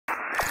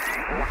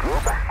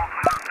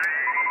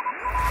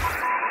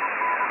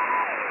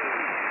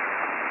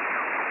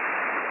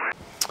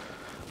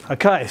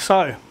Okay,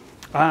 so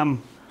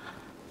I'm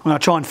going to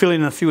try and fill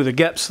in a few of the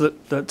gaps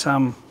that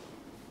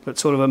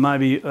sort of are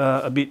maybe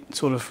a bit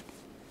sort of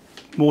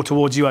more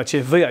towards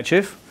UHF,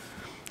 VHF.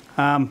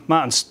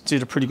 Martin's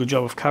did a pretty good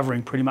job of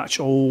covering pretty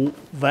much all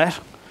that.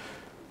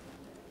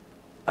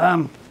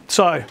 Why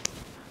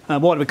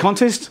do we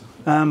contest?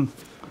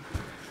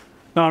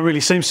 No one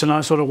really seems to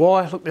know sort of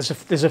why. Look,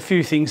 there's a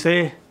few things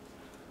there.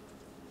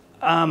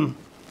 As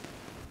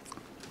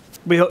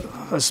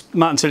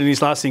Martin said in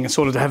his last thing, it's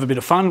sort of to have a bit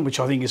of fun, which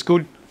I think is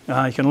good.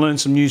 You can learn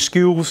some new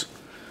skills,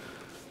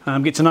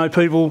 get to know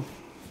people,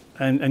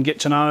 and get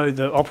to know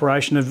the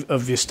operation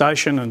of your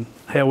station and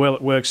how well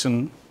it works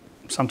and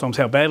sometimes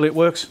how badly it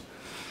works.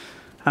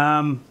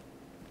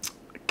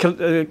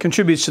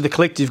 Contributes to the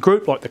collective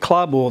group, like the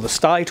club or the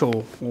state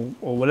or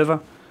whatever.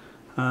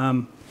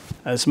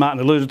 As Martin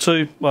alluded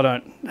to, I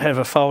don't have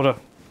a folder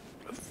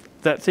of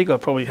that thick. I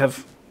probably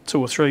have 2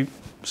 or 3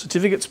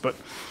 certificates, but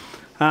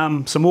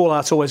some wall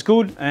art's always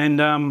good, and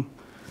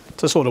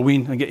to sort of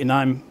win and get your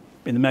name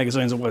in the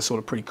magazine's always sort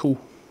of pretty cool.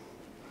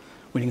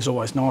 Winning's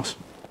always nice.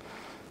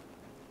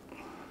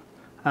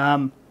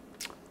 The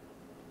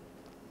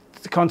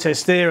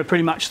contests there are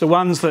pretty much the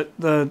ones that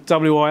the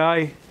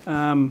WIA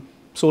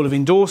sort of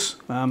endorse.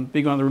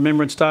 Big one, the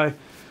Remembrance Day,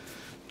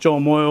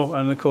 John Moyle,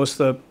 and of course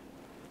the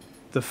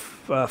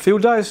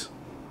field days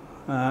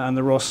and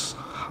the Ross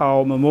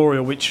Hull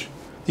Memorial, which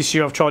this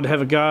year I've tried to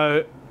have a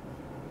go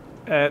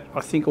at, I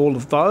think, all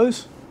of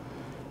those,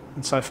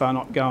 and so far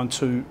not going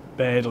too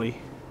badly.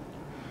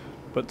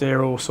 But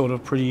they're all sort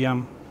of pretty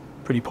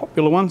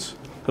popular ones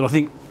that I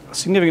think a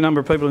significant number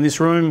of people in this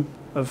room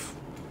have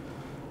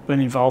been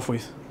involved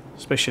with,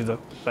 especially the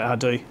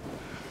RD.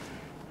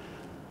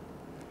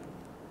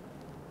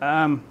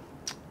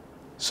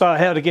 So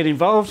how to get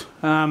involved?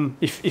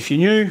 If you're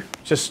new,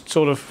 just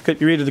sort of keep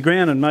your ear to the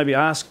ground and maybe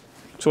ask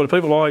sort of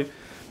people. I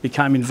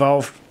became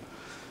involved,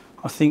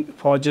 I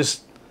think, by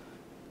just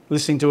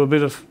listening to a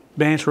bit of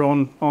banter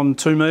on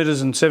 2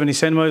 metres and 70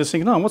 centimetres,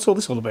 thinking, oh, what's all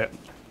this all about?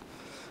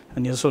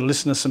 And you sort of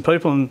listen to some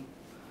people, and I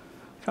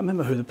can't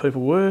remember who the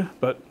people were,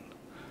 but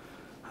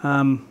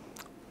they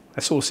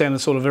sort of sounded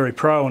sort of very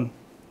pro, and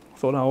I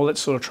thought, oh, well,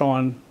 let's sort of try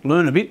and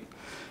learn a bit. And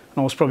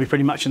I was probably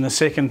pretty much in the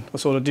second. I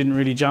sort of didn't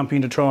really jump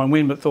in to try and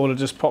win, but thought I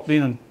just popped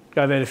in and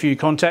gave out a few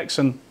contacts,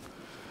 and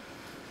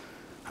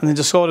then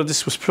decided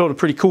this was sort of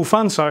pretty cool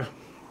fun, so I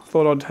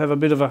thought I'd have a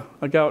bit of a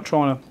go at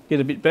trying to get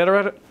a bit better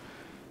at it.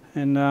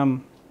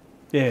 And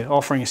yeah,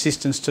 offering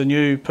assistance to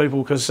new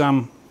people, because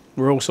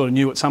we're all sort of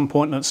new at some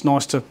point, and it's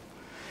nice to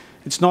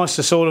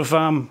sort of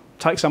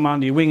take someone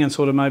under your wing and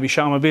sort of maybe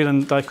show them a bit,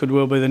 and they could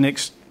well be the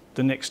next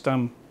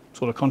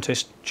sort of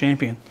contest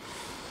champion.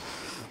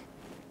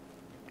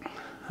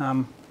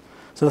 So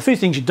the few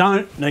things you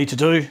don't need to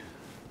do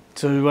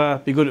to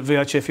be good at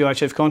VHF,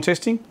 UHF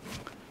contesting,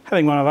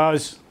 having one of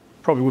those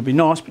probably would be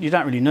nice, but you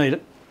don't really need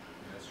it.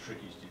 That's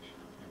tricky,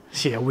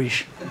 Stitch. Yeah, I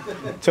wish.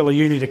 Tell the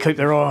uni to keep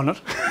their eye on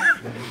it.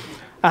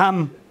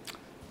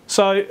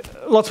 So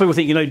lots of people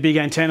think you need big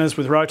antennas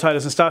with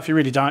rotators and stuff. You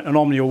really don't. An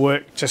Omni will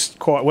work just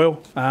quite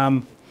well.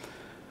 You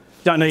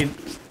don't need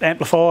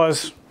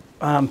amplifiers.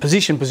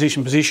 Position. With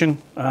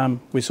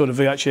sort of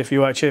VHF,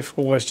 UHF,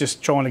 always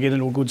just trying to get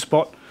into a good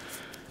spot.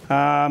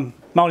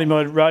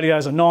 Multi-mode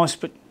radios are nice,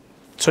 but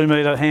 2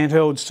 metre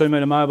handhelds, 2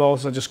 metre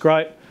mobiles are just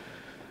great.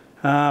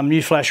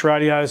 New flash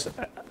radios,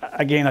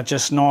 again, are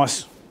just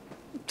nice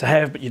to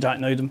have, but you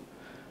don't need them.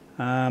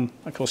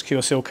 Of course,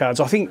 QSL cards.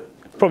 I think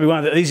probably one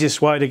of the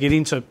easiest way to get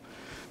into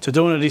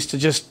doing it is to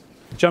just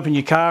jump in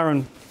your car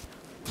and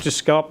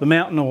just go up the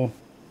mountain, or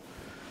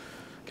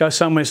go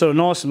somewhere sort of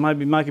nice and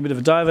maybe make a bit of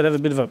a day of it, have a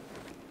bit of a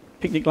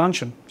picnic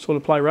lunch and sort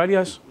of play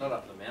radios. Not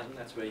up the mountain,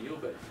 that's where you'll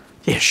be.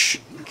 Yeah, shh.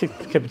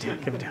 Keep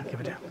it down.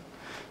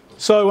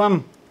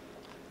 So,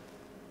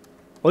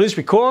 what is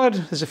required?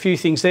 There's a few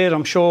things there that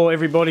I'm sure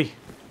everybody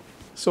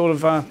sort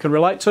of can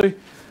relate to.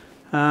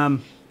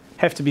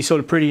 Have to be sort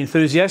of pretty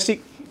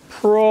enthusiastic.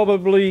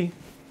 Probably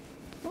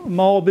a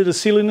mild bit of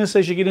silliness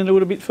as you get into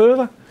it a bit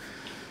further.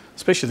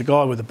 Especially the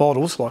guy with the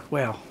bottles, like,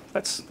 wow,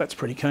 that's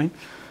pretty keen.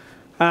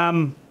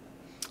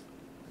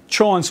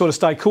 Try and sort of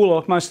stay cool.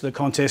 Like most of the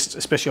contests,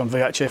 especially on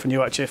VHF and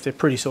UHF, they're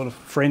pretty sort of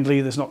friendly.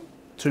 There's not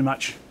too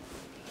much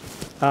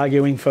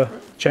arguing for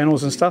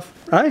channels and stuff.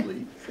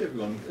 Friendly.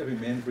 Every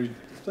man for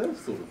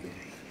himself sort of thing.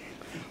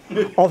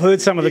 I've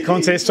heard some of the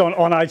contests on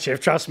HF.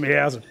 Trust me,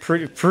 ours are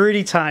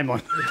pretty tame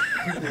one.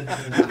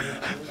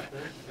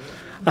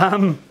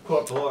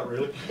 Quite polite,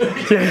 really.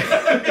 Yeah.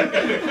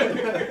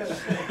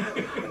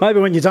 Maybe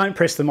when you don't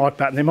press the mic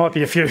button, there might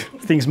be a few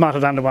things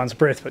muttered under one's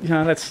breath, but you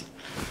know, that's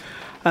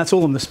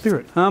all in the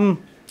spirit. So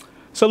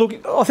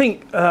look, I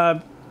think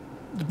the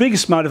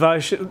biggest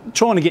motivation,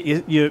 trying to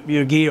get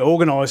your gear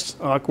organised.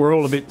 Like, we're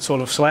all a bit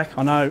sort of slack.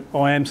 I know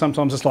I am.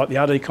 Sometimes it's like the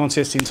RD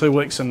contest in 2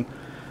 weeks, and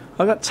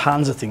I've got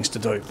tons of things to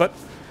do. But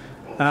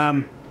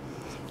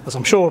as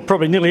I'm sure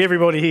probably nearly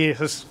everybody here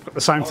has got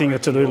the same thing, a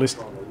to-do list.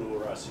 Trying to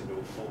lure us into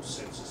a false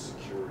sense of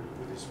security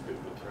with this a bit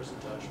of a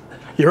presentation.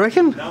 You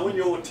reckon? Knowing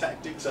your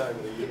tactics over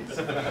the years.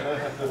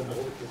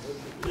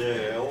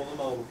 Yeah, all the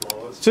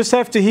multipliers. Just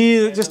have to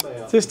hear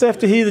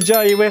the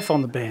JUF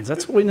on the bands.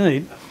 That's what we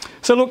need.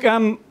 So look,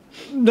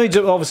 need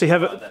to obviously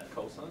have it.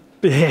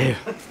 Yeah,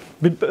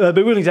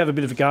 be willing to have a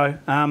bit of a go.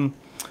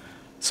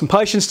 Some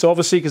patience to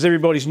obviously, because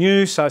everybody's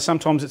new, so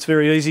sometimes it's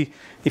very easy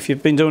if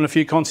you've been doing a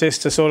few contests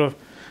to sort of,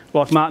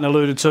 like Martin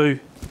alluded to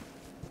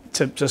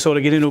sort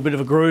of get into a bit of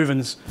a groove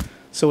and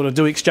sort of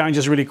do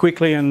exchanges really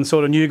quickly, and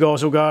sort of new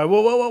guys will go,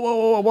 whoa, whoa, whoa,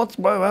 whoa, what's,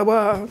 whoa, whoa,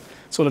 whoa.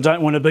 Sort of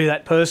don't want to be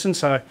that person,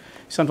 so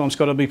sometimes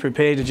got to be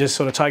prepared to just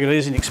sort of take it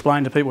easy and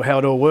explain to people how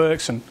it all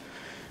works. And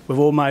we've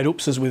all made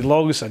oopses with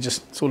logs, so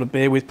just sort of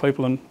bear with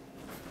people and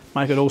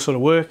make it all sort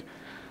of work.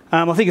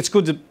 I think it's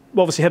good to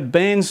obviously have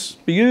bands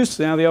be used.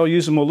 Now they'll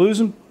use them or lose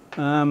them.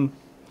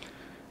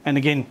 And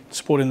again,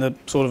 supporting the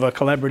sort of a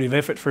collaborative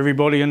effort for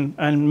everybody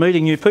and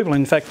meeting new people.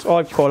 In fact,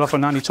 I quite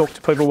often only talk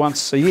to people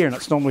once a year, and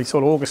it's normally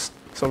sort of August,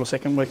 sort of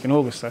second week in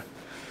August. So,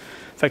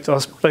 in fact, I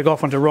speak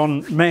often to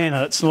Ron Mann,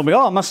 and it's normally,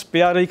 oh, it must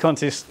be RD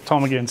contest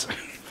time again. So.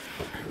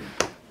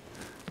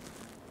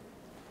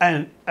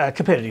 And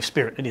competitive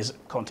spirit, it is a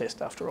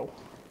contest after all.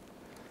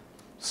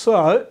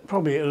 So,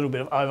 probably a little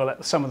bit of overlap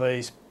with some of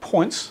these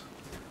points.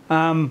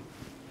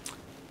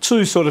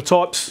 Two sort of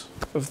types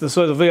of the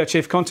sort of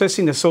VHF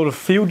contesting, the sort of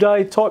field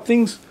day type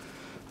things.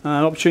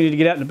 An opportunity to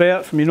get out and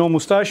about from your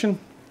normal station.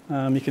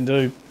 You can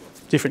do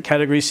different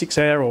categories, 6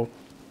 hour or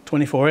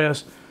 24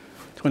 hours.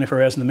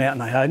 24 hours in the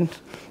mountain, eh, Hayden?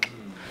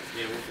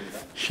 Yeah, we'll do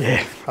that.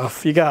 Yeah,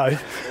 off you go.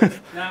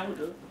 No, we'll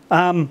do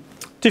it.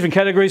 Different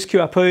categories,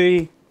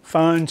 QRP,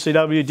 phone,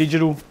 CW,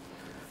 digital.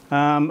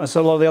 As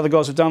a lot of the other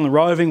guys have done, the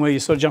roving, where you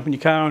sort of jump in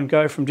your car and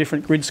go from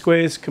different grid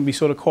squares, can be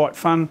sort of quite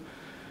fun.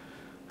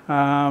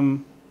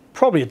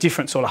 Probably a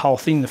different sort of whole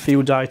thing, the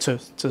field day to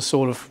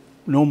sort of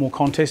normal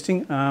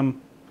contesting. And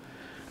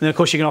then of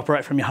course you can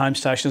operate from your home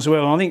station as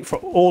well. And I think for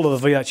all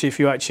of the VHF,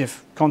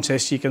 UHF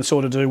contests, you can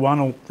sort of do one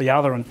or the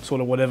other and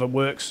sort of whatever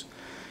works.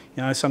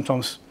 You know,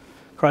 sometimes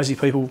crazy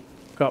people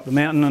go up the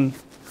mountain and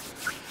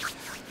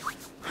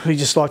we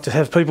just like to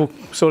have people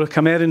sort of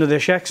come out into their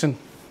shacks and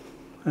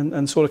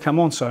sort of come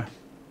on. So,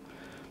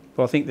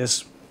 but I think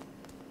there's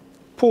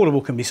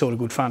portable can be sort of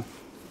good fun.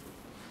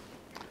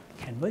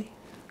 Can be.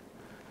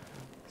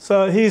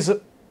 So here's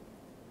a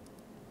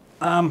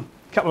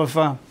couple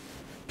of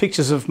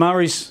pictures of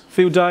Murray's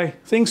field day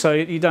thing, so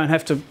you don't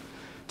have to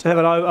have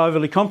it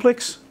overly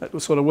complex.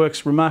 That sort of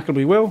works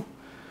remarkably well.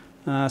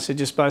 So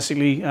just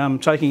basically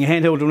taking a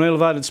handheld to an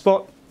elevated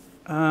spot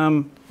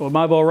or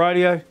mobile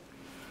radio,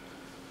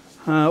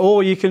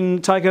 or you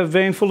can take a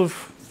van full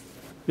of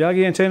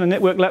Yagi antenna,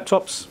 network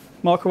laptops,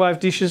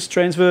 microwave dishes,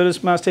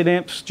 transverters, masthead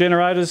amps,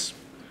 generators,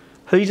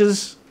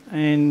 heaters,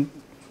 and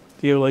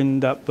you'll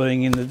end up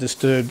being in the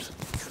disturbed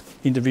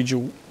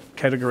individual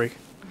category,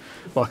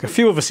 like a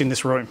few of us in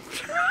this room.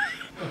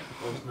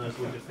 What's knows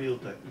what your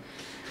field day?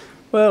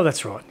 Well,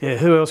 that's right. Yeah,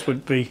 who else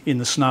would be in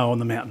the snow on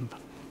the mountain?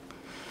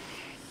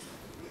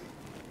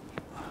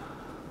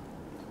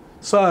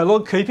 So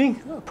log keeping,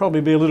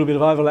 probably be a little bit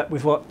of overlap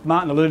with what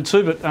Martin alluded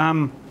to, but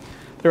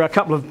there are a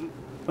couple of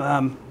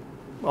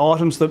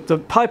items. The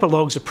paper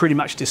logs are pretty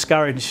much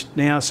discouraged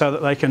now, so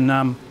that they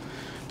can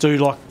do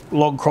like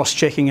log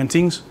cross-checking and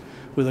things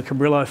with a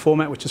Cabrillo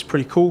format, which is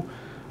pretty cool.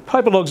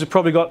 Paper logs have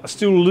probably got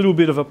still a little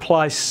bit of a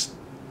place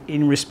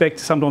in respect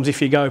to sometimes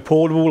if you go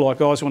portable, like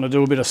guys want to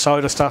do a bit of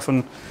soda stuff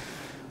and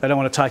they don't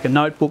want to take a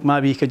notebook,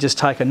 maybe you could just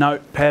take a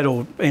notepad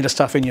or enter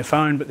stuff in your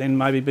phone, but then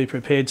maybe be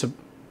prepared to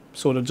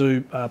sort of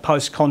do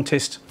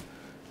post-contest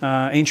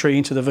entry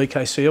into the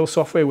VKCL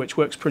software, which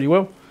works pretty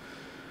well.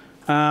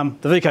 The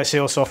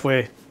VKCL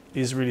software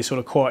is really sort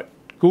of quite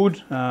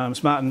good.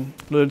 As Martin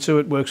alluded to,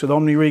 it works with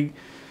Omni,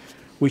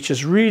 which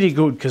is really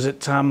good because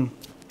it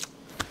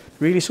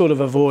really sort of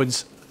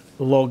avoids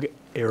log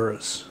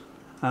errors.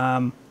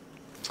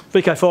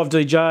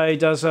 VK5DJ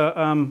does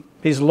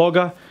his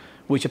logger,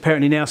 which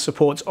apparently now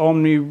supports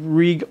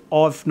Omni.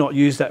 I've not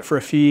used that for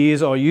a few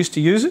years. I used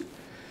to use it,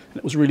 and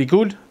it was really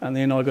good. And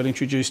then I got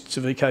introduced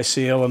to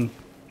VKCL, and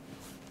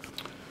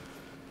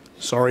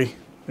sorry,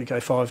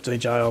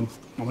 VK5DJ,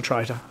 I'm a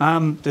traitor.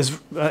 There's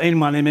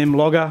N1MM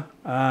logger,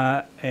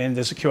 and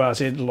there's a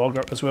QRZ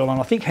logger as well.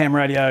 And I think Ham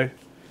Radio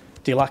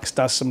Deluxe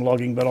does some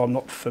logging, but I'm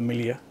not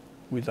familiar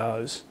with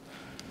those.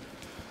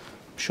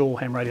 I'm sure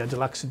Ham Radio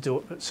Deluxe would do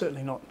it, but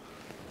certainly not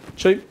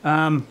cheap.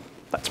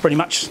 That's pretty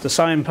much the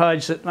same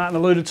page that Martin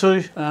alluded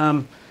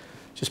to.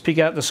 Just pick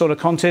out the sort of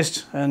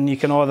contest, and you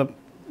can either,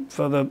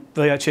 for the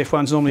VHF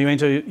ones, normally you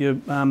enter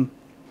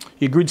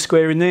your grid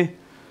square in there,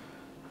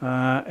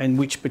 and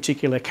which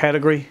particular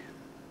category.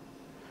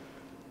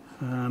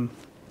 So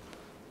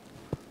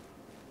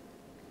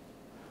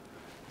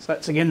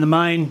that's again the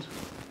main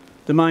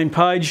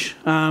page.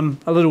 A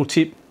little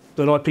tip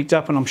that I picked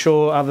up, and I'm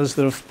sure others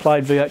that have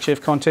played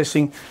VHF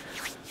contesting,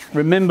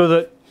 remember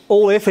that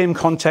all FM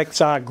contacts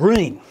are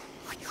green.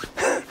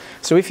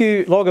 So if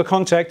you log a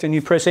contact and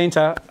you press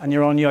enter and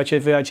you're on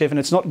UHF, VHF and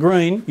it's not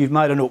green, you've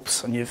made an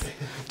oops and you've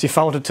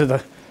defaulted to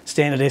the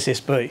standard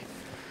SSB.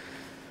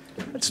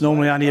 It's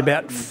normally only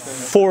about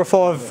 4 or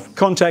 5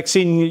 contacts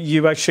in,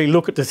 you actually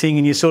look at the thing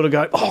and you sort of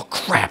go, oh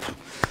crap.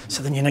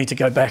 So then you need to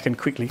go back and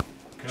quickly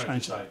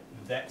change it.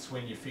 That's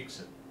when you fix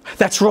it.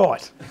 That's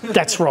right.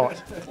 That's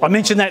right. I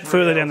mentioned that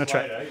further down the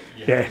track.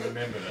 Yeah.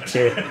 Remember that.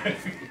 Yeah.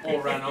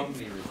 Or run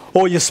Omni.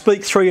 Or you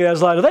speak 3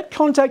 hours later. That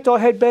contact I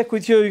had back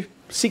with you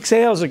 6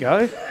 hours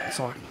ago. It's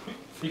like,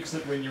 Fix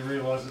it when you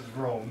realise it's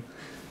wrong.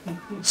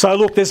 so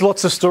look, there's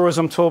lots of stories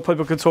I'm told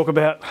people could talk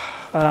about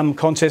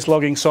contest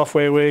logging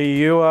software where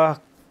you are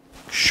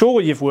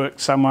sure you've worked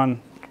someone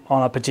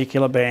on a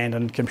particular band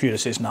and computer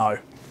says no.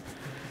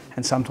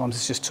 And sometimes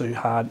it's just too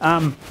hard.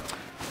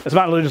 As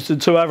Martin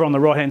alluded to, over on the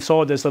right-hand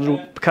side, there's the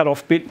little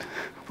cut-off bit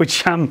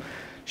which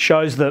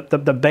shows the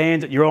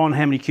band that you're on,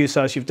 how many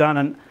QSOs you've done,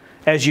 and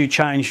as you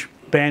change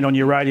band on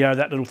your radio,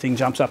 that little thing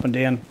jumps up and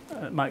down.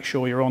 Make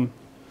sure you're on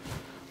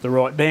the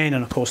right band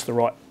and, of course, the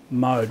right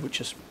mode,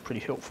 which is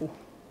pretty helpful.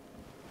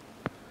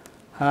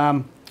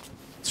 3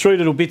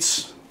 little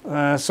bits,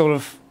 sort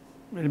of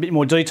in a bit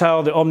more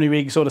detail, the Omni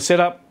rig sort of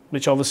setup,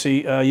 which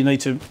obviously you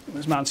need to,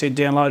 as Martin said,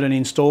 download and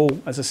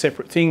install as a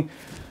separate thing.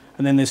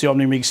 And then there's the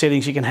Omni rig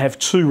settings. You can have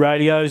 2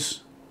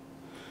 radios,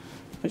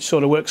 which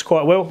sort of works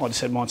quite well. I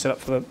just had mine set up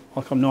for the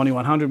ICOM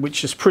 9100,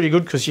 which is pretty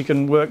good because you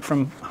can work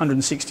from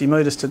 160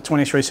 metres to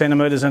 23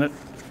 centimetres and it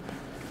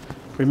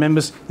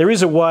remembers. There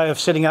is a way of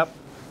setting up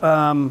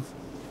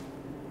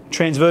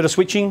transverter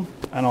switching,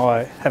 and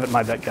I haven't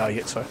made that go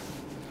yet, so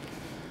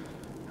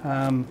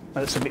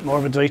that's a bit more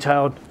of a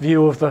detailed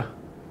view of the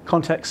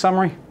contact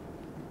summary.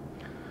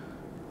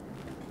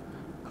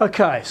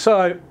 Okay,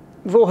 so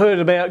we've all heard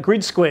about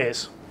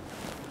GridSquares.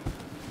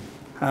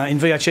 In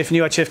VHF and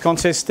UHF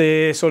contests,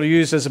 they're sort of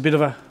used as a bit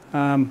of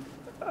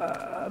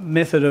a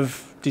method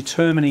of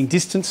determining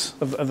distance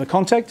of the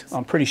contact.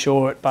 I'm pretty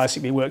sure it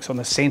basically works on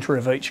the centre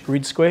of each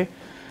grid square.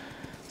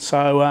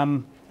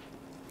 So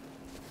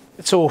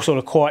it's all sort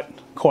of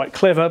quite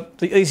clever.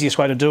 The easiest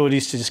way to do it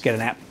is to just get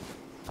an app.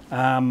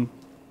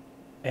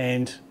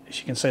 And as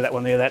you can see that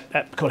one there, that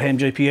app called Ham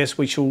GPS,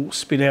 which will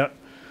spit out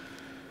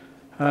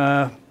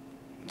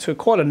to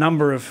quite a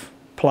number of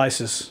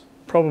places.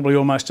 Probably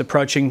almost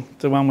approaching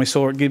the one we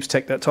saw at Gibbs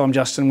Tech that time,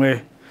 Justin,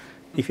 where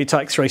if you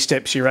take 3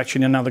 steps, you're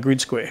actually in another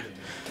grid square.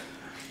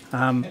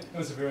 That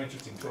was a very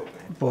interesting talk.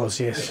 It was,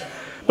 yes.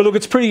 But look,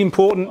 it's pretty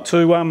important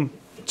to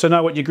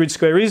know what your grid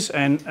square is,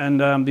 and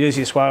the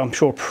easiest way, I'm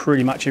sure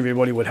pretty much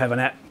everybody would have an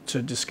app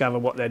to discover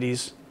what that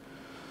is.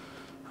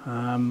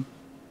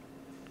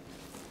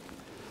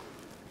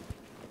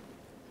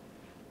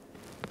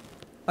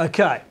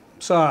 Okay,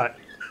 so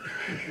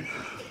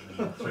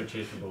 3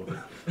 cheers for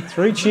Baldrick.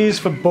 3 cheers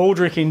for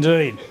Baldrick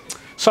indeed.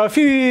 So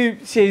you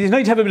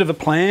need to have a bit of a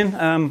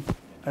plan.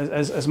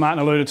 As Martin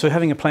alluded to,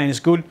 having a plan is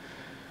good.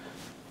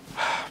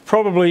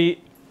 Probably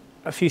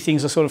a few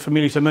things are sort of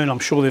familiar to me, and I'm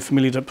sure they're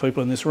familiar to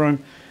people in this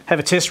room. Have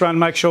a test run,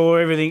 make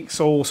sure everything's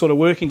all sort of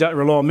working. Don't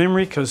rely on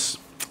memory, because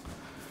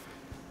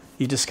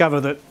you discover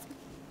that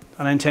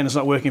an antenna's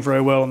not working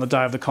very well on the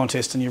day of the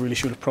contest and you really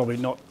should have probably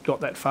not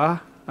got that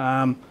far.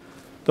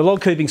 The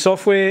log keeping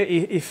software,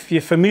 if you're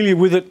familiar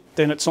with it,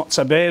 then it's not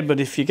so bad, but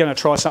if you're going to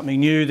try something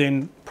new,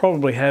 then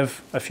probably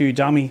have a few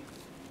dummy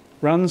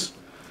runs.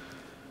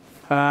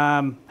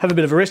 Have a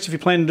bit of a rest if you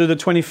plan to do the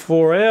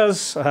 24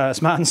 hours.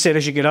 As Martin said,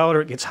 as you get older,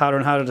 it gets harder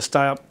and harder to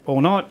stay up all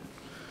night.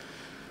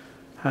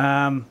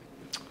 I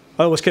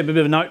always keep a bit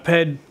of a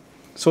notepad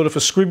sort of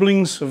for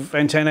scribblings of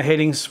antenna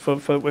headings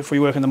for if we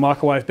work in the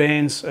microwave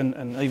bands,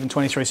 and even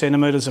 23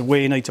 centimetres of where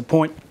you need to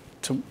point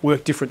to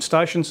work different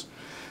stations.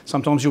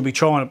 Sometimes you'll be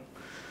trying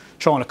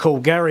to call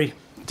Gary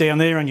down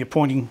there and you're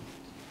pointing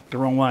the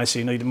wrong way, so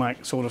you need to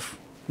make sort of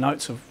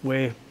notes of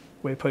where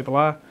people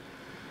are.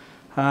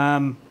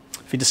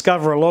 If you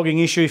discover a logging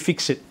issue,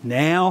 fix it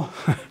now,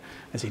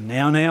 as in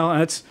now.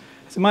 And it's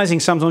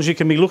amazing, sometimes you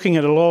can be looking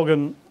at a log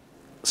and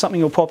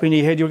something will pop into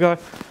your head, you'll go,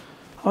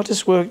 I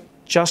just worked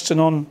Justin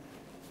on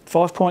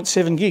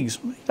 5.7 gigs.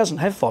 He doesn't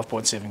have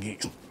 5.7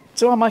 gigs.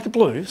 So I make it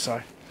blue,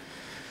 so.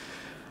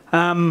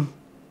 Have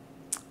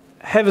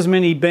as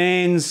many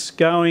bands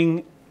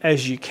going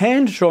as you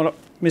can to try not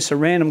miss a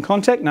random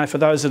contact. Now, for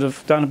those that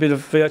have done a bit of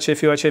VHF,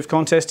 UHF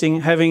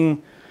contesting,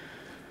 having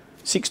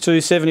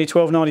 6.2, 70,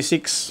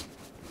 1296,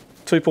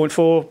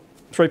 2.4,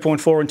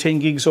 3.4 and 10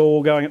 gigs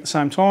all going at the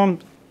same time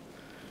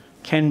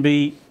can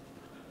be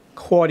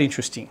quite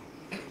interesting.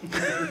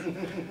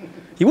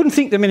 You wouldn't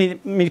think that many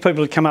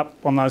people would come up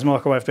on those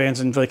microwave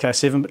bands in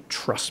VK7, but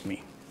trust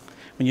me,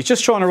 when you're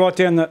just trying to write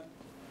down the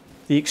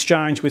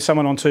exchange with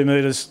someone on 2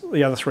 metres,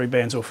 the other 3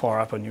 bands will fire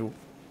up and you'll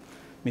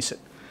miss it.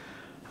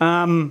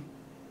 I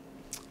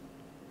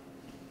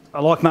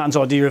like Martin's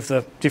idea of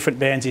the different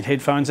bands in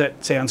headphones.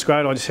 That sounds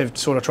great. I just have to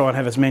sort of try and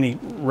have as many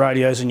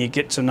radios, and you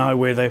get to know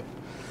where they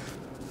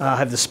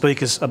have the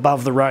speakers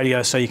above the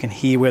radio so you can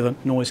hear where the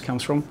noise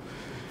comes from.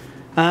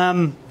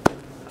 A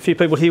few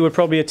people here would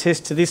probably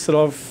attest to this, that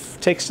I've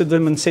texted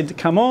them and said to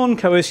come on,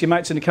 coerce your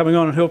mates into coming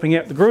on and helping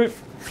out the group.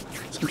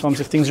 Sometimes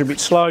if things are a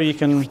bit slow,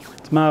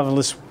 it's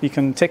marvellous, you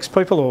can text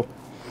people or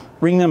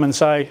ring them and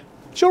say,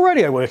 is your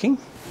radio working?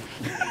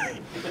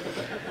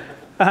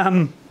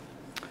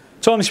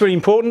 Time is pretty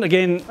important.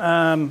 Again,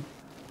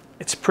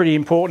 it's pretty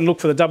important.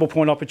 Look for the double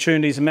point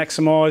opportunities and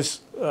maximise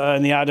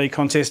in the RD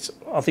contest.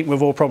 I think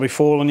we've all probably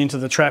fallen into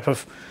the trap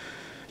of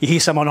you hear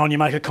someone on, you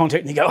make a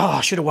contact and you go, oh,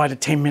 I should have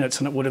waited 10 minutes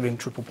and it would have been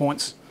triple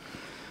points.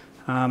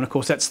 And of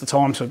course, that's the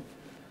time to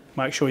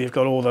make sure you've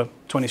got all the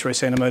 23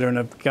 centimetre and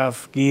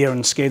above gear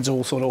and skeds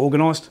all sort of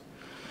organised.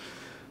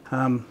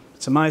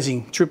 It's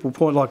amazing. Triple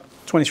point, like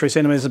 23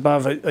 centimetres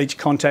above each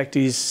contact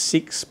is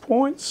 6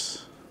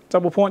 points.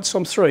 Double points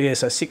times 3, yeah,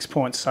 so 6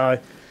 points. So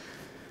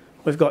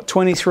we've got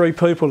 23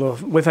 people.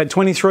 We've had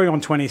 23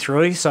 on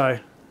 23, so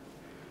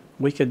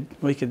we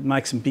could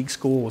make some big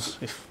scores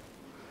if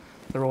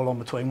they're all on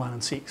between 1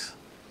 and 6.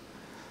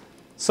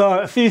 So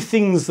a few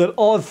things that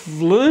I've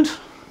learned.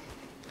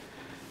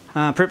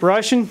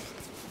 Preparation.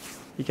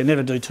 You can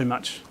never do too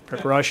much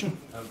preparation.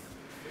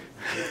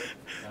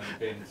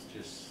 Ben's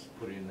just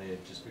put in there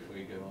just before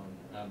you go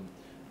on.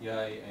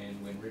 Yay, and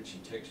when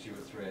Richie texts you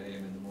at 3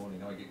 AM in the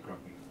morning, I get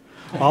grumpy.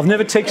 I've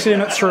never texted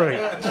him at 3.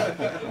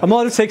 I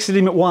might have texted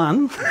him at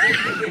 1.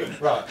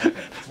 Right,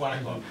 it's 1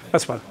 o'clock.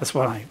 That's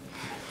what I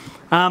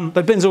am.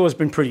 But Ben's always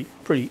been pretty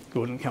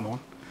good and come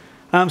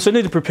on. So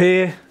need to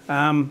prepare,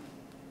 read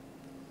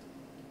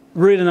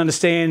and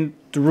understand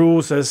the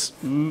rules, as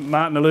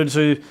Martin alluded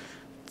to.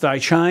 They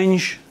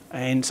change,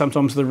 and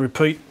sometimes the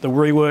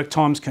rework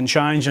times can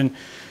change, and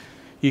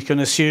you can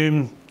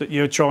assume that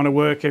you're trying to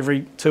work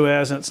every 2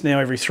 hours and it's now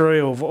every 3,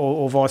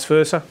 or vice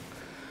versa.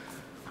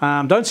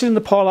 Don't sit in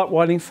the pile up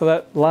waiting for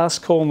that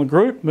last call in the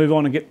group. Move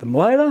on and get them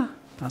later.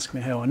 Ask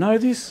me how I know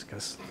this,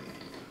 because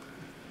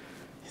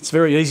it's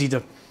very easy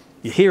to,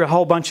 you hear a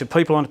whole bunch of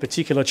people on a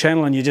particular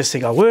channel and you just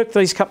think, I'll work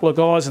these couple of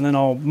guys and then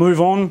I'll move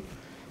on.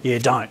 Yeah,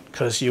 don't,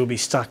 because you'll be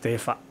stuck there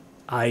for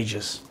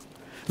ages.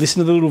 Listen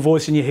to the little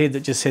voice in your head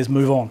that just says,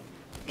 move on,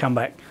 come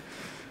back.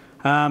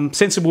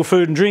 Sensible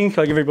food and drink,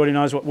 like everybody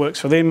knows what works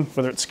for them,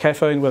 whether it's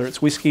caffeine, whether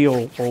it's whiskey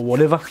or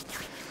whatever.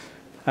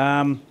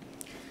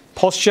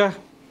 Posture,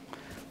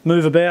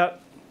 move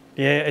about.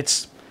 Yeah,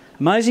 it's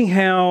amazing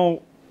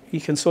how you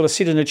can sort of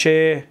sit in a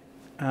chair.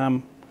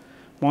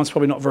 Mine's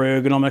probably not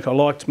very ergonomic. I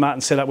liked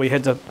Martin's setup where you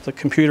had the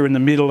computer in the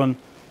middle and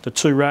the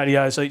 2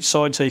 radios each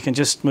side, so you can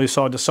just move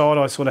side to side.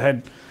 I sort of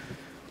had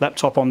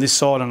laptop on this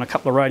side and a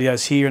couple of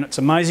radios here, and it's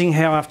amazing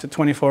how after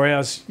 24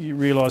 hours you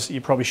realise that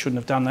you probably shouldn't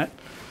have done that.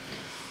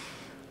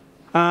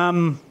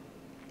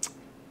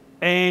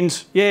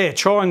 And yeah,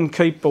 try and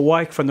keep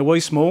awake from the wee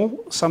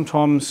small.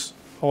 Sometimes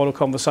idle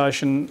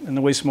conversation in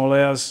the wee small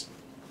hours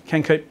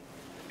can keep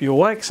you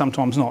awake,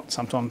 sometimes not.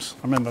 Sometimes,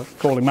 I remember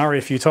calling Murray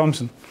a few times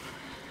and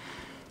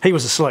he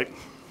was asleep.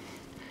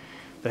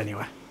 But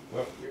anyway.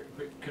 Well,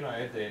 can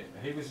I add there?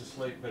 He was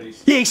asleep, but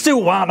he's... Yeah, he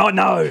still won, I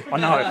know.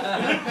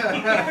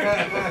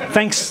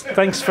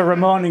 Thanks for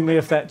reminding me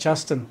of that,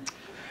 Justin.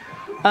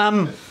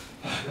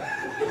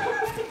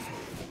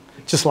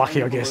 Just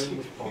lucky, I guess.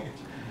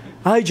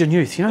 Age and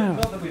youth, you know.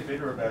 Not that we're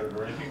bitter about it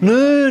or anything.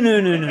 No.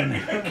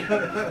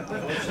 I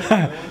want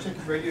to check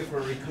the radio for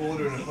a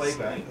recorder and a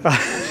playback.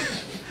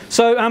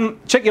 So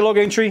check your log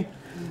entry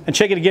and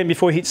check it again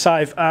before you hit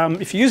save.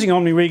 If you're using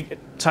Omni Rig, it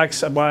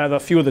takes away a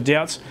few of the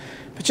doubts,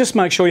 but just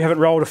make sure you haven't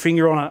rolled a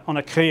finger on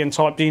a key and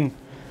typed in,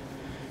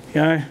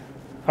 a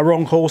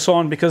wrong call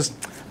sign, because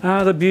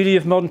the beauty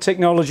of modern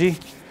technology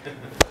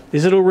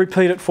is it'll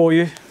repeat it for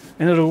you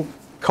and it'll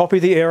copy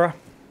the error,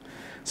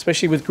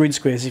 especially with grid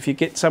squares. If you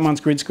get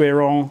someone's grid square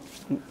wrong,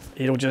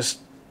 it'll just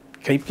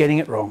keep getting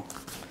it wrong.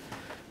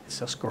 It's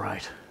just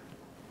great.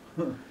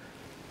 So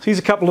here's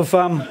a couple of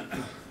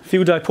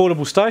field day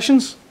portable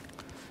stations.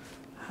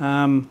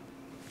 Bit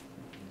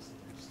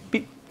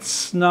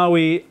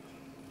snowy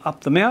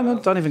up the mountain.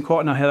 I don't even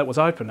quite know how that was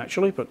open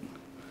actually, but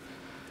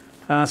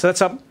so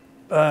that's up.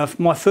 I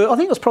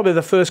think it was probably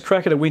the first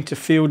crack at a winter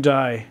field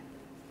day.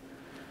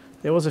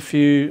 There was a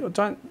few.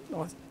 I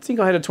think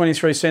I had a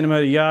 23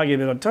 centimetre Yagi,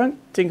 but I don't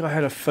think I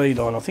had a feed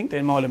on. I think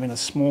there might have been a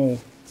small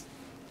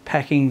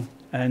packing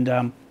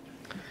and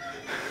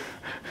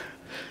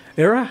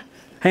error.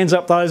 Hands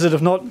up those that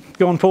have not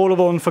gone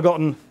portable and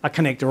forgotten a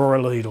connector or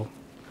a lead or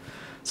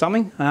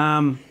something.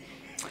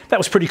 That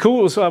was pretty cool.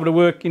 I was able to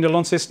work into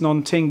Launceston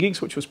on 10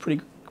 gigs, which was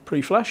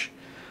pretty flash.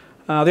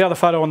 The other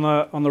photo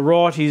on the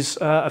right is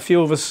a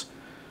few of us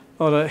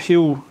on a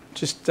hill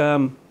just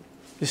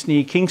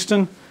near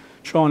Kingston,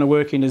 trying to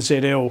work into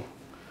ZL.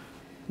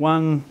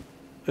 One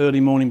early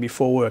morning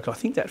before work. I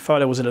think that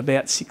photo was at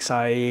about 6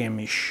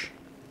 AM-ish.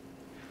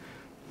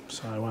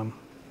 So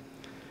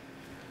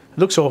it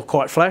looks all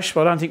quite flash,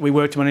 but I don't think we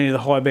worked on any of the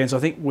high bands. I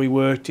think we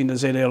worked into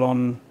ZL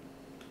on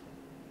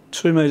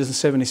 2 metres and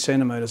 70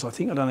 centimetres. I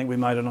don't think we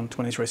made it on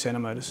 23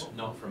 centimetres.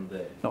 Not from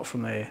there. Not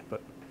from there,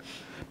 but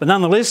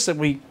nonetheless, there's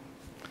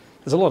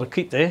a lot of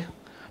kit there.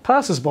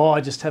 Passers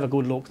by just have a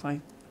good look. They're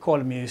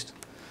quite amused.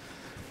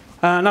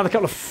 Another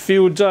couple of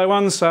field day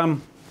ones.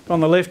 On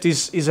the left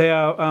is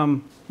our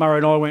Murray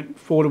and I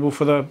went portable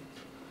for the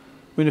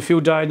winter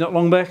field day not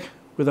long back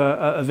with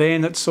a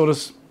van that's sort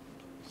of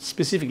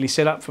specifically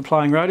set up for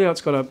playing radio.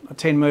 It's got a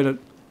 10 metre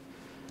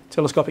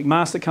telescopic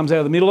mast that comes out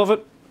of the middle of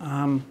it.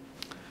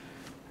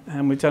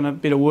 and we've done a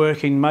bit of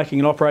work in making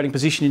an operating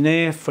position in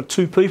there for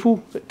 2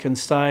 people that can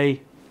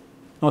stay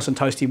nice and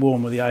toasty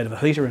warm with the aid of a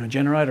heater and a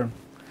generator.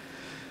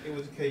 It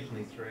was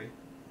occasionally 3.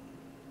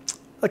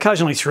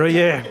 Occasionally 3,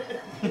 yeah.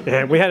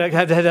 Yeah, we had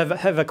to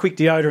have a quick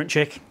deodorant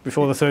check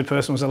before the 3rd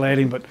person was allowed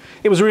in, but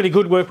it was really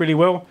good, worked really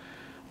well.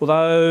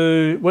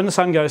 Although when the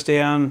sun goes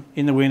down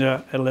in the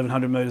winter at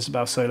 1100 metres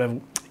above sea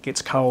level, it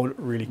gets cold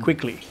really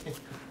quickly.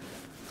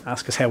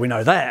 Ask us how we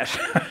know that.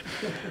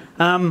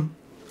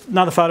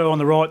 Another photo on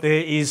the right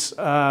there is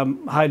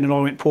Hayden and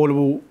I went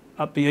portable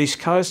up the east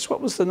coast.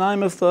 What was the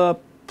name of the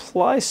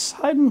place,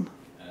 Hayden?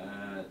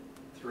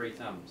 3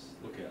 Thumbs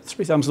Lookout.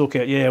 3 Thumbs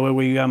Lookout, yeah, where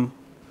we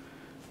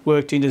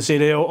worked into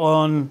ZL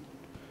on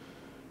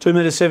 2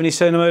 metres 70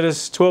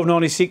 centimetres,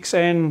 1296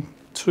 and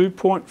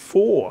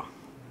 2.4,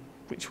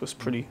 which was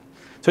pretty.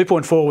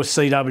 2.4 was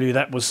CW.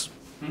 That was,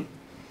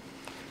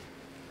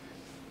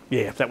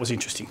 yeah, that was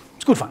interesting.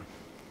 It's good fun.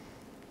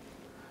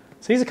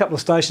 So here's a couple of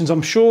stations.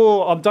 I'm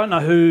sure, I don't know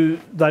who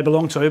they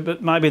belong to,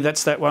 but maybe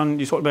that's that one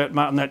you talked about,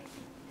 Martin. That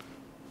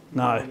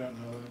no, I don't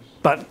know those.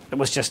 but it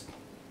was just,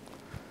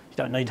 you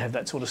don't need to have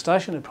that sort of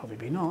station. It'd probably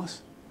be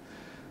nice.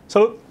 So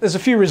look, there's a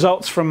few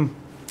results from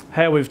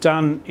how we've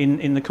done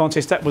in the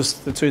contest. That was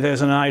the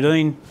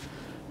 2018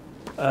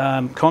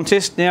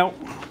 contest. Now,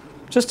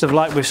 just of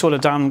late, we've sort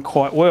of done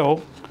quite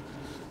well.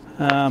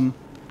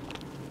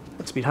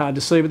 It's a bit hard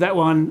to see, but that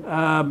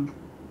one,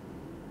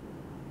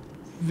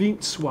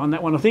 Vince won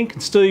that one, I think,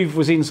 and Steve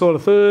was in sort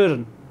of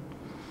 3rd,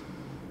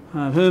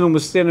 and Herman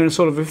was down there in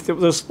sort of,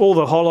 all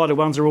the highlighted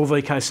ones are all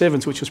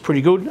VK7s, which was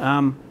pretty good.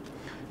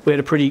 We had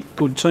a pretty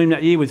good team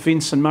that year with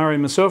Vince and Murray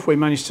and myself. We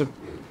managed to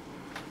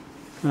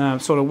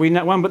sort of win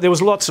that one, but there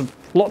was lots of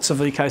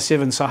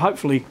VK7s, so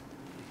hopefully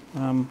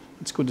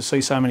it's good to see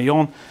so many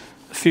on.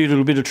 A few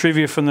little bit of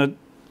trivia from the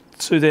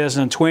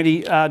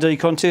 2020 RD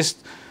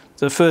contest.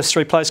 The first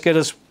 3 place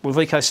getters were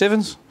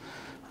VK7s.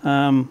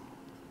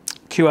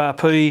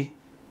 QRP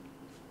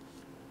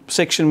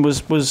section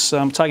was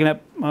taken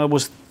up,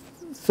 was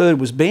 3rd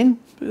was Ben,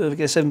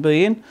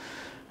 VK7BN,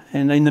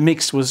 and in the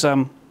mix was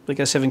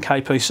VK7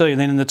 KPC. And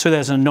then in the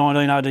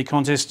 2019 RD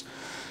contest,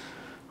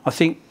 I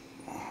think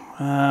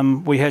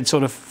we had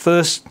sort of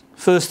first,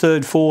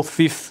 3rd, 4th,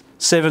 5th,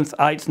 7th,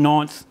 8th,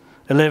 9th,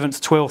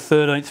 11th, 12th,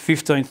 13th,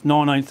 15th,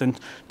 19th and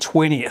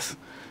 20th,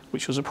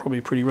 which was probably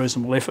a pretty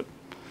reasonable effort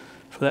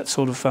for that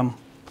sort of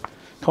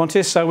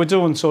contest. So we're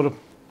doing sort of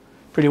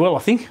pretty well, I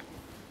think.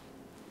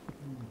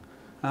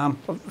 A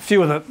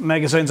few of the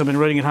magazines I've been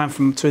reading at home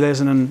from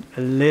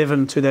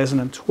 2011,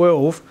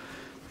 2012,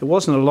 there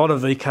wasn't a lot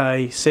of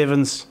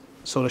VK7s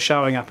sort of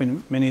showing up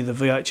in many of the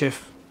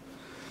VHF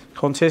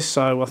contests,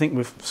 so I think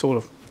we've sort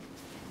of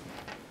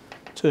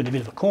turned a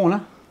bit of a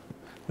corner.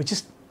 We're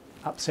just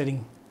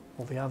upsetting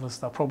all the others.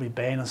 They'll probably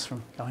ban us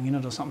from going in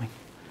it or something.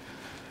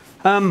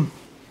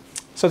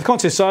 So the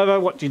contest's over.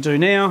 What do you do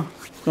now?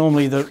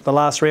 Normally the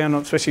last round,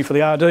 especially for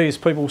the RD, is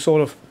people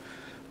sort of,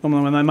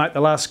 normally when they make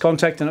the last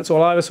contact and it's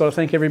all over, so I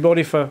thank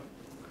everybody for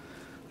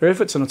their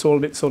efforts, and it's all a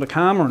bit sort of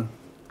calmer and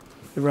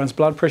everyone's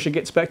blood pressure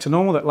gets back to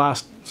normal. That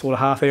last sort of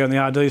half hour in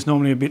the RD is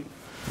normally a bit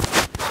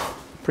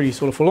pretty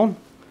sort of full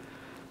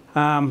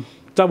on.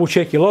 Double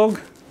check your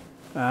log.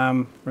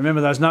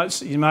 Remember those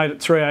notes that you made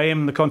at 3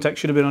 AM, the contact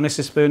should have been on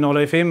SSB, not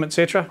FM,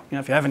 etc. You know,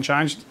 if you haven't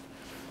changed,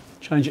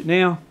 change it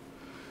now.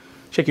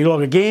 Check your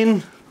log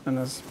again, and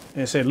as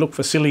I said, look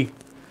for silly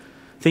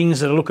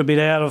things that look a bit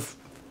out of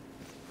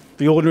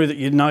the ordinary, that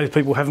you know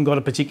people haven't got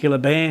a particular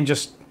band.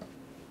 Just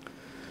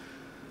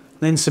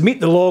then submit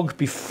the log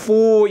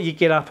before you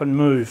get up and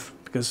move,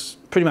 because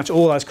pretty much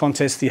all those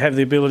contests you have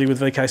the ability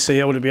with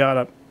VKCL to be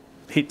able to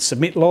hit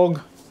submit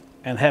log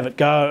and have it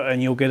go,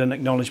 and you'll get an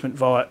acknowledgement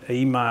via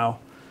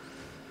email.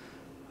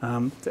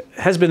 It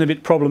has been a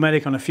bit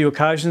problematic on a few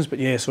occasions, but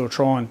yeah, sort of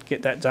try and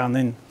get that done,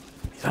 then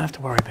you don't have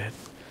to worry about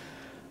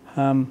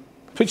it.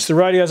 Switch the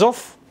radios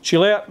off,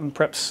 chill out, and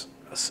perhaps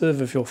a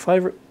serve of your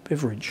favourite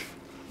beverage.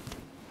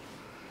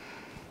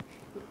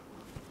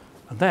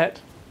 And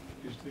that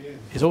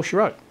is all she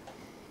wrote.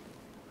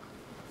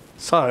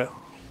 So,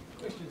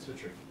 Questions for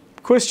Trick?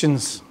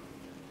 questions,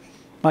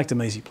 make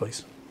them easy,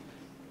 please.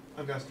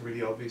 I'm going to ask a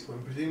really obvious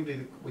one.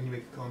 Presumably, when you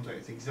make a contact,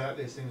 it's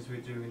exactly the same as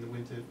we're doing in the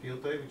winter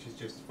field day, which is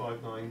just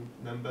 5-9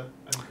 number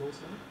and call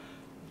sign.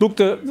 Look,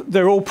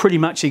 they're all pretty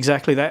much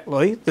exactly that,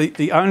 Lee.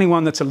 The only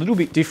one that's a little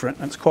bit different,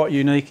 and it's quite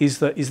unique, is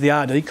the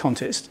RD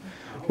contest,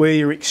 where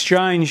your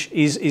exchange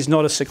is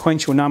not a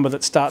sequential number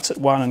that starts at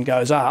 1 and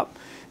goes up.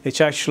 It's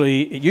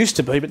actually, it used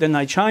to be, but then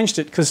they changed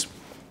it because,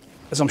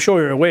 as I'm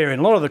sure you're aware, in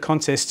a lot of the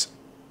contests,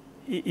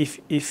 if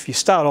you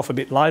start off a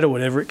bit late or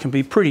whatever, it can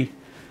be pretty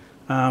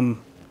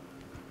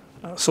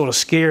sort of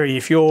scary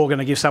if you're going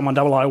to give someone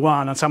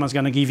 001 and someone's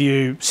going to give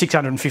you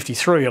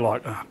 653. You're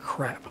like, oh,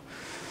 crap.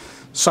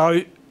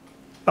 So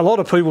a lot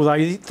of people,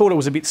 they thought it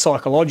was a bit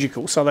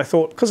psychological, so they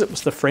thought, because it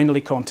was the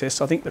friendly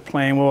contest, I think the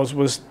plan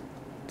was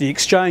the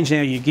exchange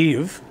now you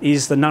give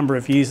is the number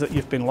of years that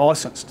you've been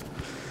licensed.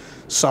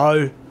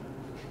 So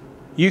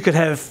you could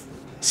have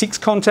 6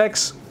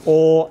 contacts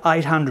or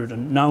 800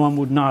 and no one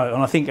would know,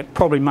 and I think it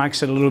probably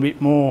makes it a little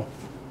bit more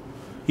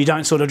you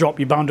don't sort of drop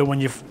your bundle when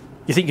you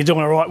think you're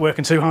doing all right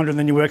working 200, and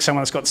then you work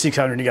someone that's got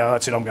 600 and you go,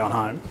 that's it, I'm going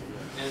home.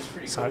 And it's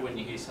pretty cool when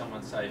you hear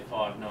someone say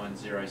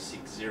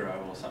 59060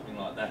 or something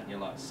like that, and you're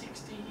like,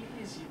 60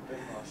 years you've been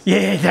like,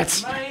 Yeah,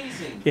 that's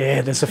amazing.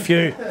 Yeah, there's a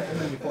few.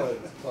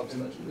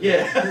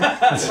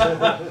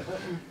 Yeah.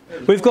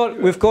 We've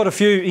got a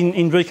few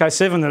in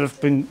VK7 that have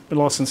been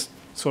licensed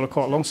sort of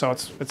quite long, so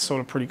it's sort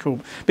of pretty cool.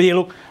 But yeah,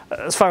 look,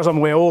 as far as I'm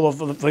aware, all of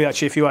the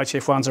VHF,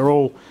 UHF ones are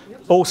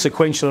all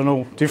sequential and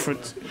all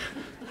different,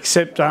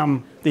 except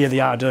the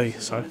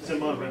RD. So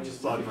mine range is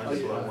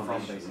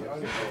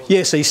 590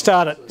 yeah, so you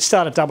start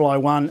at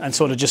 001 and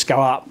sort of just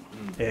go up.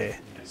 Yeah,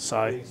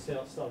 so.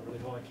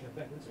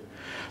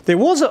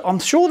 I'm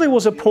sure there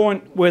was a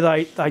point where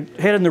they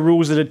had in the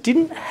rules that it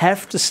didn't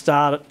have to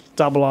start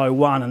at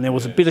 001, and there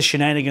was a bit of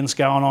shenanigans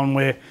going on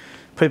where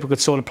people could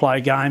sort of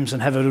play games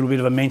and have a little bit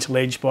of a mental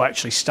edge by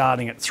actually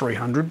starting at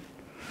 300.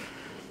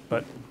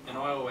 But And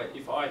I always,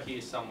 if I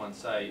hear someone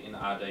say in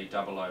RD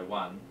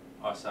 001,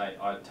 I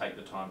take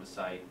the time to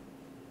say,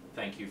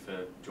 thank you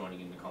for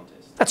joining in the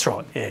contest. that's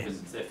right, yeah.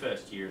 Because it's their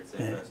first year, it's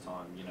their first time,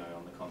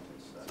 on the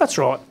contest. So That's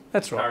right,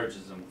 that's right.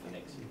 encourages them for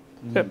next year.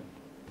 Yep.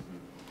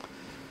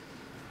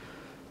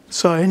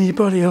 So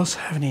anybody else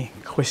have any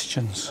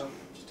questions?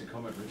 Just a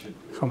comment, Richard.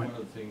 Comment.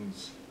 One of the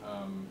things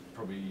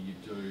probably you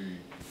do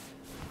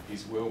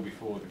is well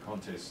before the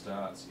contest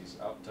starts is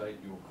update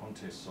your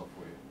contest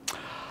software.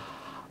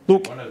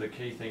 Look, one of the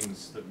key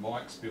things that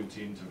Mike's built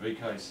into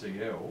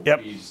VKCL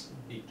Yep. is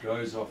it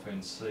goes off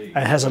and sees.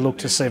 it has a look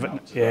to see if it,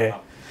 yeah.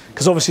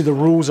 Because obviously the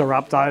rules are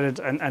updated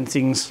and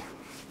things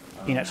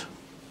in it.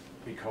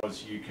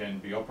 Because you can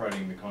be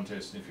operating the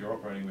contest, and if you're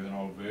operating with an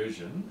old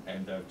version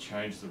and they've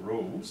changed the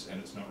rules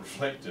and it's not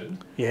reflected,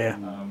 Yeah.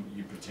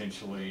 you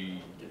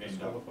potentially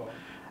end up.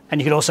 And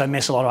you could also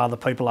mess a lot of other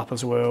people up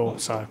as well,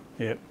 so,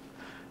 yeah.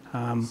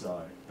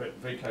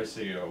 But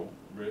VKCL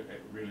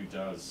really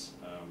does,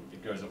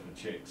 it goes off and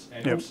checks.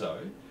 And Yep. also,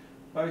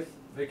 both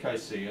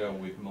VKCL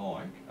with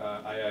Mike,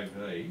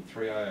 AAV,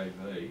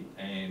 3AAV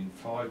and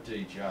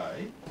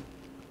 5DJ,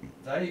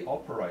 they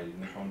operate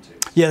in the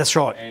contest. Yeah, that's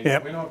right, And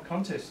yep. when I've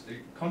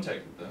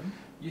contacted them,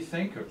 you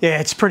think of Yeah,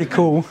 it's pretty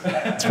cool.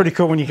 It's pretty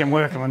cool when you can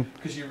work them.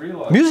 because you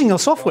realise I'm using your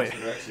the guys software. that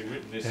have actually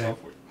written this Yeah.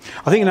 software.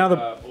 I think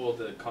another... Or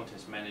the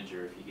contest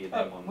manager, if you hear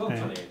them on the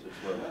internet as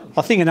well.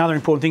 I think another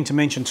important thing to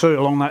mention too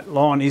along that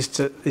line is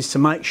to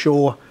make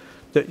sure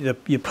that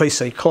your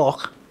PC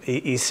clock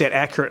is set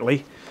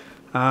accurately.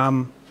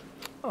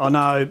 I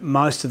know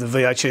most of the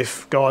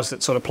VHF guys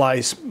that sort of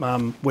plays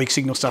weak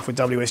signal stuff with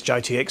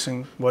WSJTX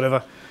and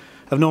whatever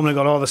have normally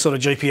got either sort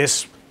of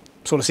GPS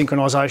sort of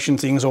synchronisation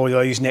things, or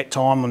they use net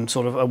time and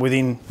sort of are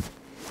within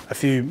a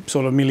few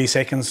sort of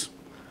milliseconds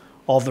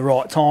of the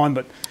right time.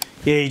 But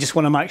yeah, you just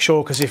want to make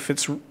sure, because if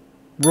it's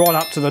right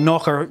up to the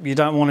knocker, you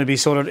don't want to be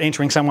sort of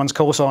entering someone's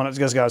call sign and it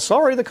just goes,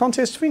 sorry, the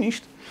contest's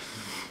finished.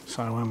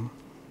 So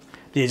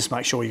yeah, just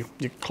make sure your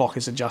clock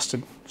is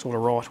adjusted sort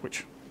of right,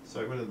 which...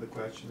 So one of the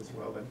questions as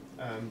well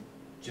then,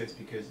 just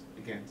because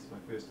again it's my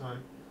first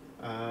time,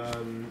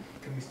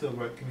 can we still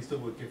work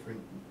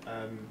different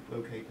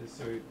locators?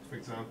 So for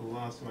example,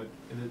 last time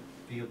I, in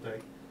a field day,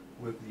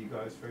 worked with you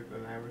guys for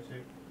an hour or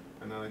two,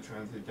 and then I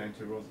translated down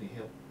to Rosny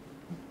Hill.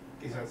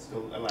 Is that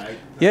still allowed?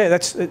 Yeah,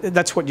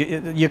 that's what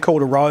you're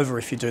called a rover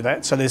if you do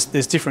that. So there's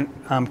different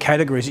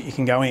categories that you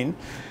can go in,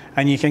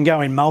 and you can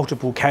go in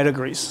multiple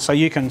categories. So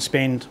you can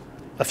spend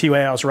a few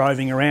hours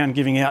roving around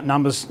giving out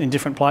numbers in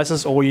different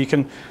places, or you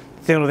can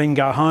then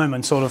go home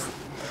and sort of,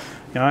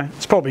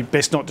 it's probably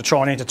best not to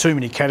try and enter too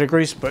many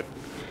categories, but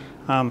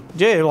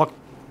yeah, like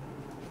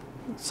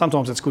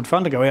sometimes it's good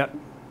fun to go out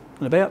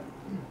and about.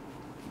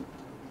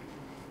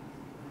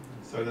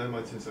 So I know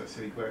my two such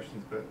silly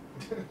questions, but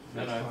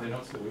No, they're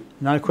not silly.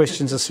 No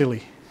questions are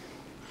silly.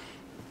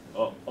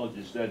 I'll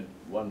just add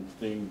one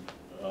thing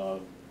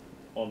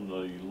on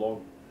the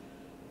log.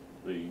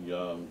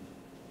 The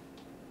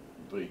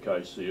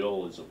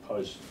VKCL is a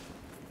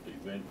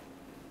post-event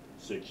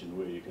section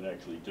where you can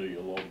actually do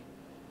your log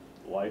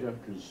later,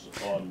 because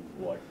I'm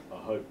like a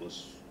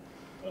hopeless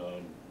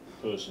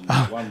person,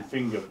 one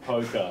finger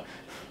poker,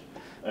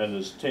 and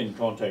there's 10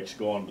 contacts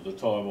gone by the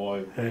time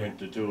I went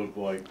to do it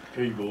by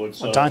keyboard.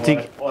 So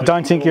I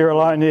don't think you're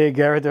alone there,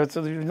 Garrett.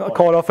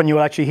 Quite often you'll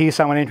actually hear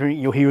someone entering,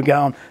 you'll hear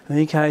going,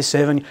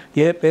 VK7,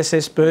 yep,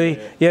 SSB,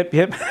 Yeah.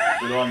 yep.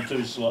 But I'm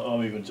too slow.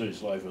 I'm even too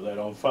slow for that.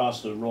 I'm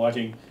faster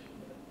writing.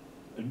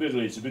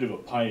 Admittedly, it's a bit of a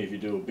pain if you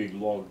do a big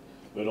log,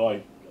 but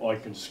I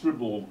can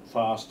scribble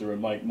faster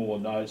and make more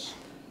notes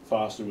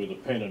faster with a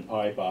pen and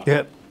paper.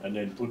 Yep. And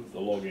then put the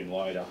log in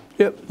later.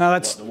 Yep. No,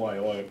 That's that's... the way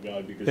I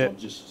go, because Yep. I'm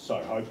just so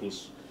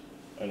hopeless,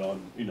 and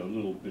I'm in a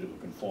little bit of a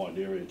confined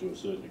area to a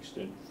certain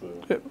extent.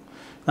 Yep.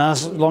 No,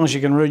 as long as you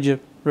can read your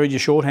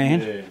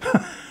shorthand. Yeah.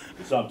 But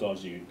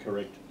sometimes you can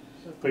correct.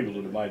 People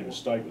that have made a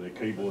mistake with their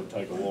keyboard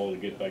take a while to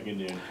get back in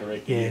there and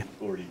correct it. Yeah.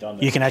 You've already done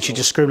that. You can actually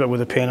just scribble it with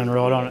a pen and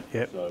write on it.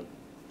 Yep. So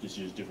just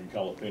use different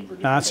colour pen for a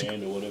No, different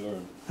hand or whatever.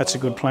 And That's a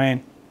good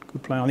plan.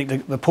 Good plan. I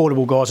think the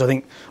portable guys, I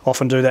think,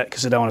 often do that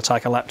because they don't want to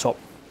take a laptop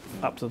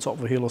up to the top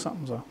of a hill or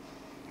something. So.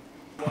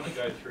 I want to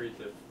go through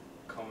the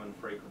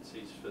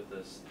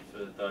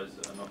those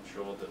that are not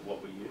sure that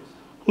what we use?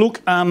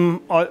 Look,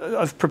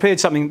 I've prepared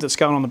something that's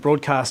going on the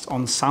broadcast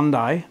on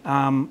Sunday.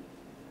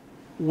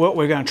 What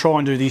we're going to try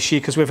and do this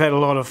year, because we've had a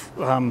lot of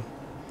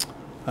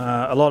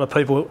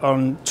people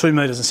on 2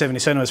 metres and 70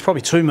 centimetres,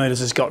 probably 2 metres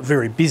has got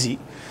very busy.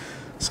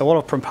 So what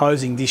I'm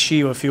proposing this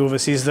year, a few of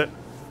us, is that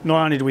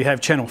not only do we have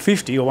channel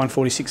 50 or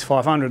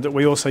 146-500, that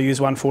we also use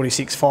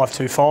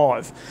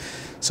 146-525.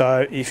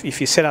 So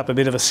if you set up a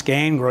bit of a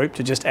scan group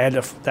to just add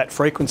that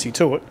frequency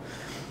to it,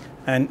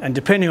 and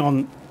depending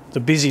on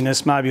the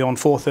busyness, maybe on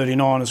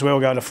 439 as well,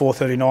 go to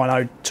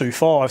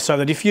 439-025, so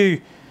that if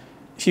you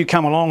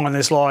come along and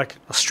there's like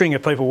a string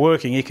of people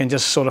working, you can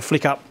just sort of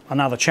flick up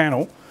another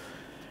channel.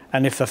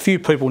 And if a few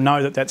people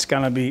know that that's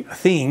going to be a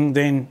thing,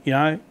 then, you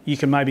know, you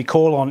can maybe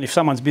call on, if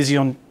someone's busy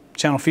on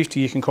channel 50,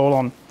 you can call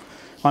on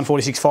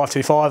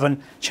 146-525,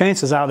 and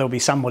chances are there'll be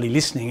somebody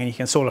listening, and you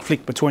can sort of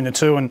flick between the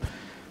two and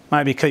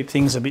maybe keep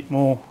things a bit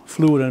more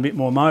fluid and a bit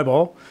more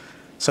mobile.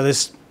 So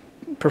there's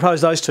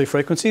proposed those two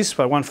frequencies,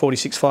 so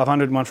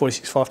 146-500 and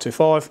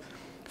 146-525,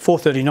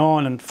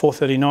 439 and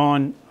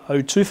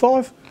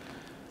 439-025.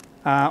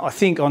 I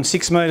think on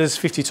 6 metres,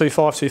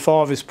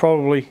 52-525 is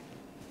probably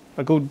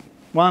a good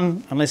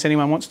one, unless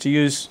anyone wants to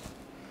use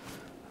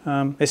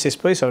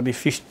SSB, so it'll be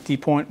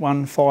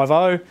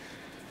 50.150.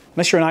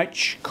 Unless you're an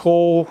H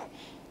call,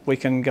 we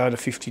can go to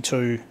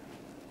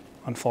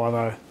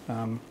 52.150.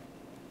 And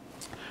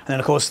then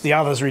of course the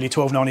others really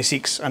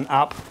 1296 and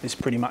up is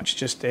pretty much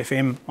just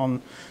FM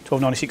on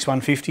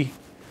 1296-150,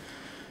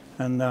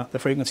 and the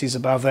frequencies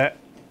above that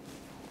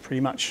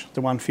pretty much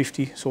the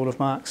 150 sort of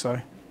mark.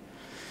 So,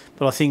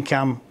 but I think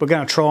we're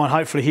going to try and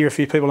hopefully hear a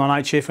few people on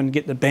HF and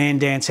get the band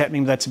dance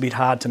happening. That's a bit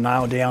hard to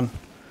nail down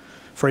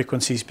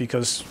frequencies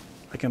because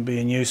they can be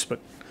in use, but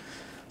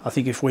I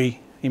think if we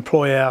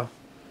employ our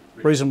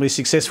reasonably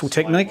successful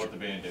technique. What the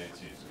band dance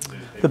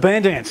is. The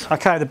band dance.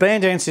 Okay, the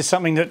band dance is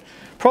something that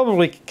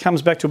probably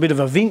comes back to a bit of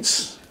a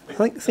Vince.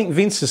 I think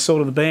Vince is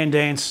sort of the band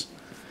dance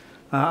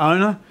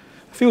owner.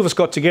 A few of us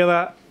got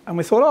together and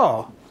we thought,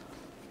 oh,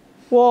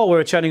 while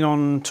we're chatting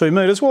on 2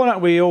 metres, why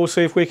don't we all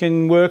see if we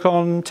can work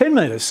on 10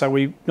 metres? So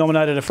we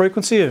nominated a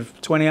frequency of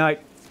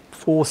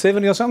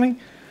 28-470 or something.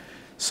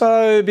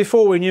 So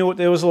before we knew it,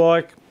 there was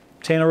like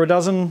 10 or a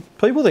dozen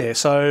people there.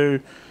 So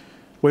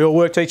we all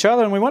worked each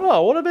other and we went,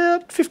 oh, what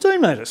about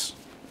 15 metres,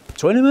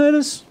 20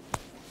 metres,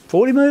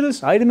 40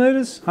 metres, 80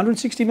 metres,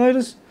 160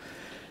 metres?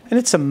 And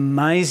it's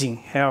amazing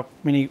how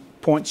many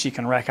points you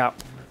can rack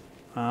up,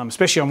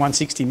 especially on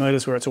 160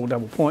 metres where it's all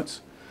double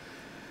points.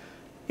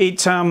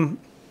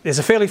 There's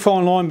a fairly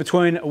fine line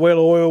between a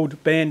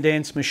well-oiled band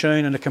dance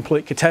machine and a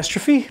complete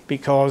catastrophe,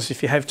 because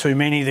if you have too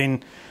many,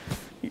 then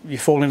you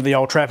fall into the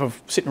old trap of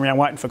sitting around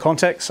waiting for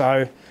contact.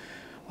 So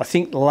I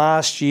think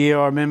last year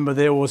I remember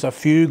there was a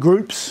few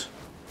groups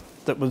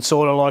that would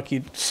sort of like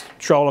you'd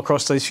stroll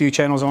across these few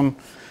channels on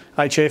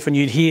HF and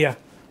you'd hear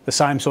the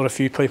same sort of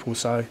few people.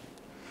 So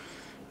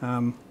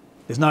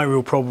there's no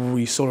real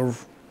probably sort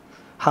of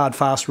hard,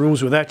 fast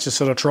rules with that. Just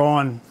sort of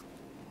try and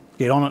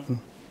get on it. And,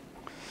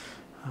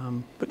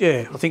 but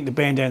yeah, I think the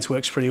band dance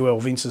works pretty well.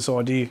 Vince's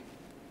idea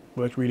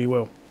worked really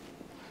well.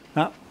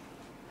 No,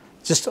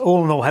 just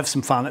all in all, have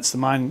some fun. That's the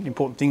main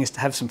important thing, is to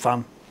have some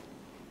fun.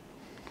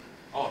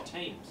 Oh,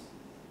 teams.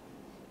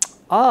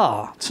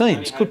 Ah,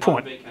 teams. Good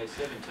point. VK7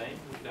 team,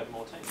 we could have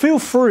more teams. Feel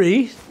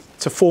free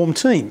to form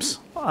teams.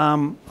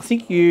 I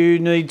think you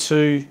need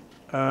to.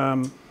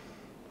 I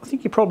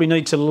think you probably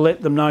need to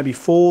let them know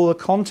before the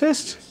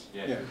contest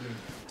Yeah.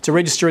 to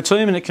register a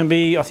team, and it can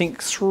be, I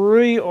think,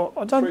 3 or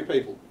I don't. 3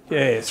 people.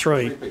 Yeah,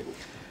 3. 3 people.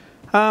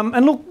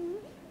 And look,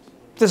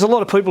 there's a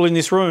lot of people in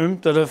this room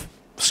that have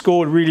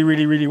scored really,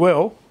 really, really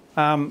well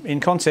in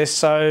contests,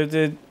 so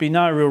there'd be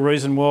no real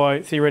reason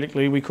why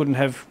theoretically we couldn't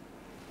have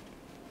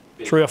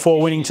 3 or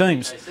 4 winning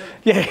teams.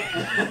 Yeah.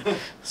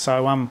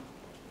 So,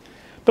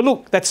 but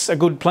look, that's a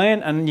good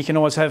plan, and you can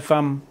always have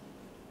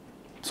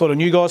sort of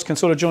new guys can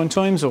sort of join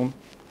teams, or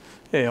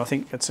yeah, I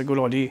think that's a good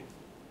idea.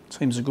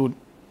 Teams are good.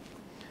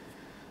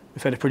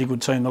 We've had a pretty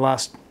good team the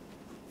last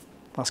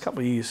couple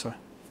of years, so.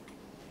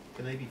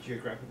 Can they be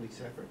geographically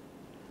separate?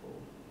 Or?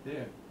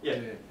 Yeah.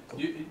 Yeah.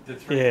 The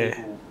 3 Yeah.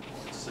 people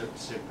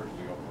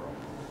separately operate.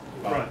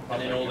 Right. But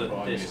And then they all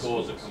combine their their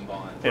scores are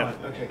combined. Yeah.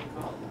 Right, okay.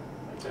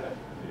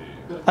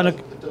 And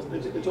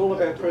It's all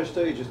about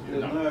prestige.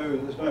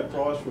 There's no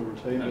prize for a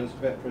team, but it's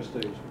about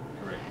prestige.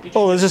 Correct.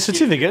 oh, there's a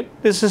certificate.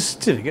 There's a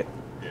certificate.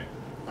 Yeah.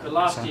 But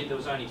last year there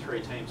was only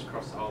 3 teams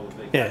across the whole of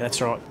VK. Yeah, that's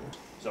right.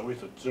 So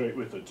with the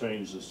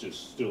teams, it's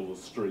just still the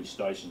 3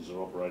 stations are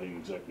operating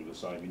exactly the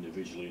same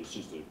individually. It's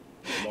just a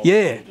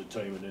Yeah.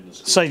 team and then the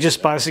score. So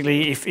just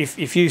basically,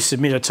 if you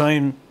submit a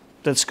team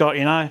that's got,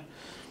 you know,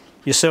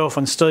 yourself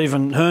and Steve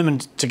and Herman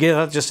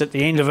together, just at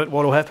the end of it,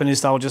 what will happen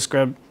is they'll just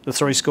grab the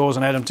 3 scores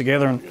and add them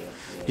together, and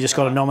you just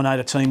got to nominate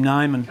a team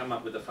name and Come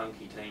up with a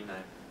funky team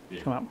name.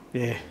 come up.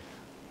 Yeah,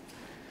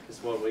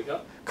 That's what we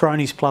got.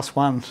 cronies plus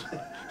 1.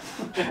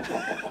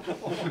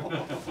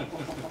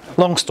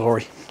 Long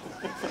story,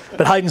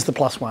 but Hayden's the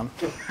plus 1.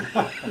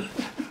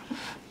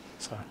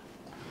 So,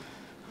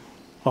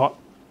 all right.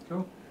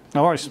 Cool.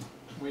 No worries.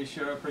 We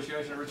show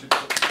appreciation, Richard.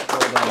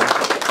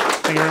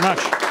 Thank you very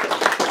much.